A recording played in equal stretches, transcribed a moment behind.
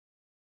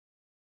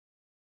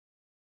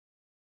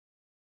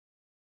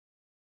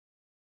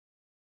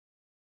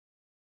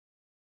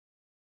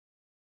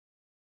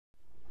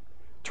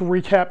To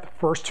recap the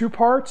first two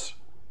parts,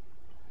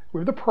 we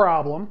have the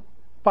problem,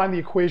 find the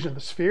equation of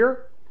the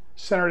sphere,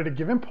 centered at a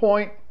given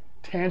point,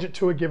 tangent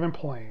to a given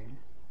plane.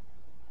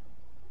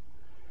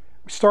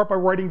 We start by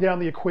writing down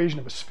the equation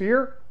of a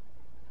sphere.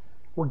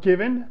 We're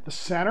given the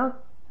center,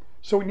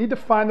 so we need to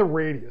find the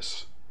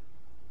radius.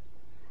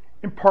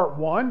 In part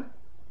 1,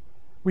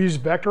 we use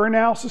vector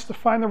analysis to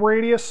find the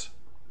radius.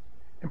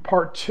 In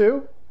part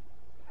 2,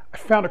 I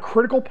found a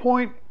critical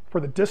point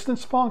for the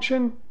distance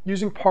function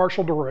using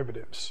partial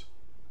derivatives.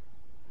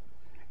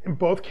 In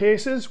both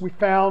cases, we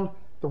found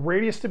the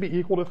radius to be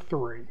equal to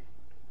 3.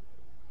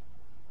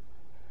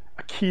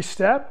 A key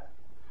step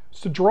is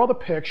to draw the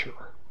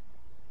picture.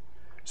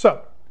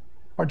 So,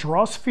 if I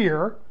draw a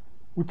sphere,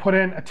 we put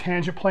in a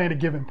tangent plane at a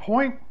given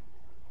point.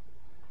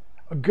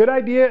 A good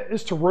idea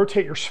is to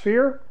rotate your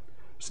sphere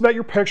so that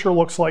your picture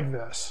looks like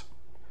this.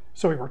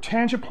 So we have our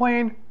tangent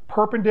plane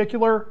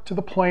perpendicular to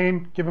the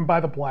plane given by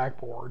the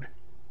blackboard.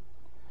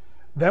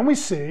 Then we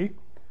see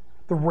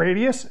the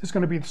radius is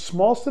going to be the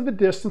smallest of the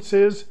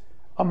distances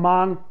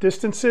among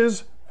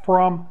distances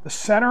from the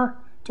center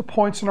to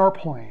points in our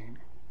plane.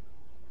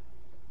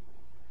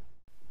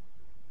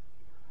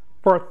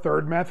 For our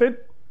third method,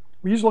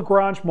 we use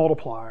Lagrange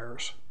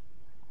multipliers.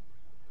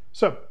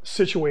 So,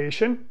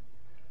 situation,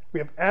 we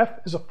have f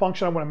as a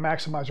function I want to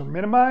maximize or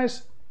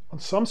minimize on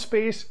some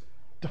space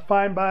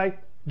defined by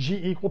g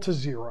equal to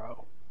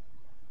 0.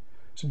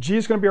 So g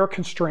is going to be our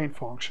constraint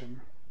function.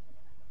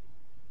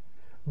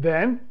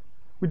 Then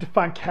we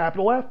define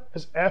capital F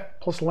as f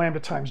plus lambda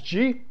times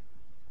g.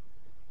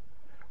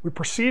 We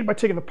proceed by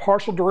taking the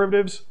partial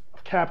derivatives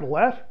of capital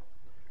F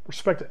with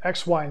respect to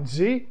x, y, and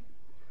z,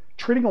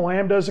 treating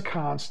lambda as a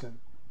constant.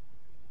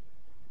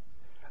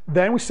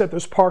 Then we set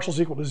those partials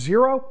equal to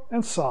 0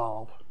 and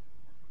solve.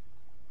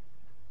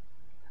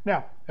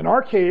 Now, in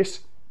our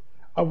case,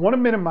 I want to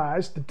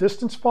minimize the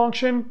distance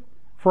function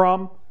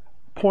from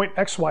point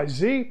x, y,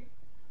 z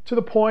to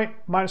the point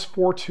minus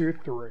 4, 2,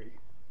 3.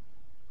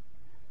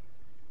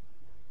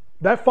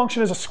 That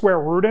function has a square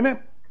root in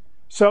it,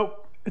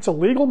 so it's a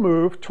legal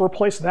move to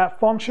replace that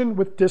function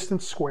with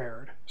distance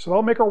squared. So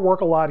that'll make our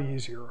work a lot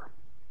easier.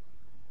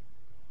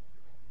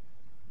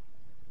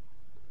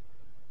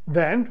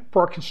 Then,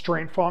 for our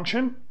constraint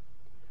function,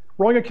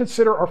 we're only going to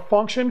consider our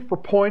function for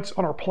points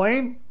on our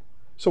plane.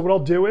 So what I'll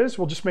do is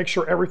we'll just make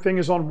sure everything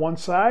is on one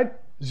side,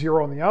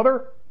 0 on the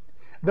other.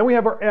 Then we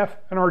have our f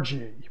and our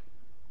g.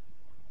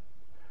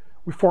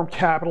 We form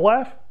capital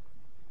F.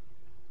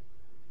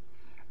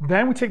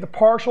 Then we take the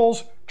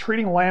partials,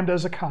 treating lambda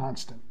as a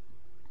constant.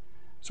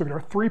 So we get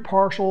our three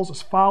partials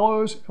as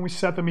follows, and we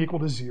set them equal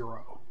to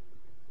 0.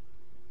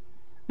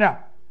 Now,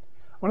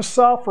 I'm going to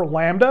solve for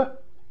lambda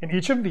in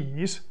each of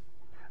these.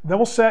 Then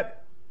we'll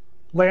set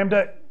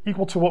lambda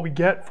equal to what we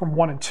get from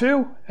 1 and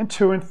 2, and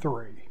 2 and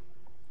 3.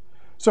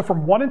 So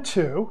from 1 and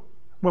 2,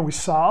 when we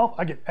solve,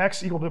 I get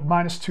x equal to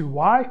minus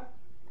 2y.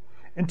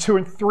 In 2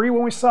 and 3,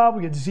 when we solve,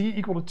 we get z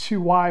equal to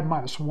 2y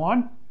minus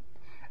 1.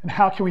 And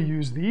how can we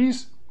use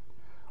these?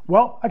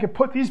 Well, I can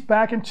put these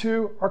back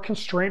into our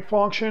constraint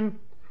function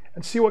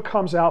and see what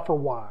comes out for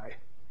y.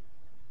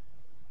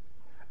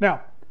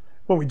 Now,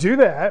 when we do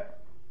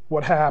that,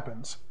 what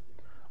happens?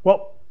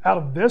 Well, out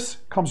of this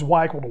comes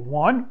y equal to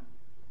 1.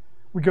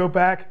 We go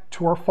back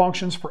to our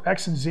functions for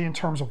x and z in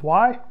terms of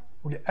y.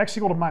 We get x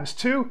equal to minus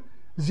 2,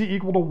 z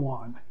equal to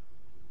 1.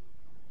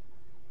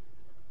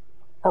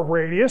 Our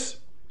radius is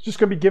just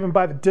going to be given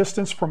by the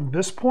distance from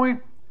this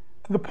point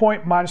to the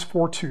point minus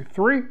 4, 2,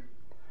 3.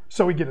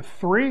 So we get a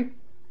 3,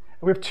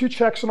 and we have two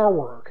checks in our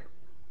work.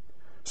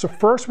 So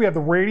first we have the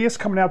radius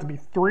coming out to be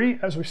 3,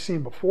 as we've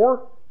seen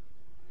before.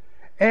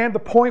 And the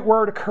point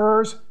where it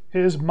occurs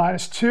is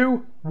minus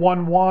 2,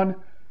 1, 1,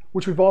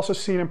 which we've also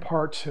seen in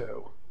part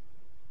 2.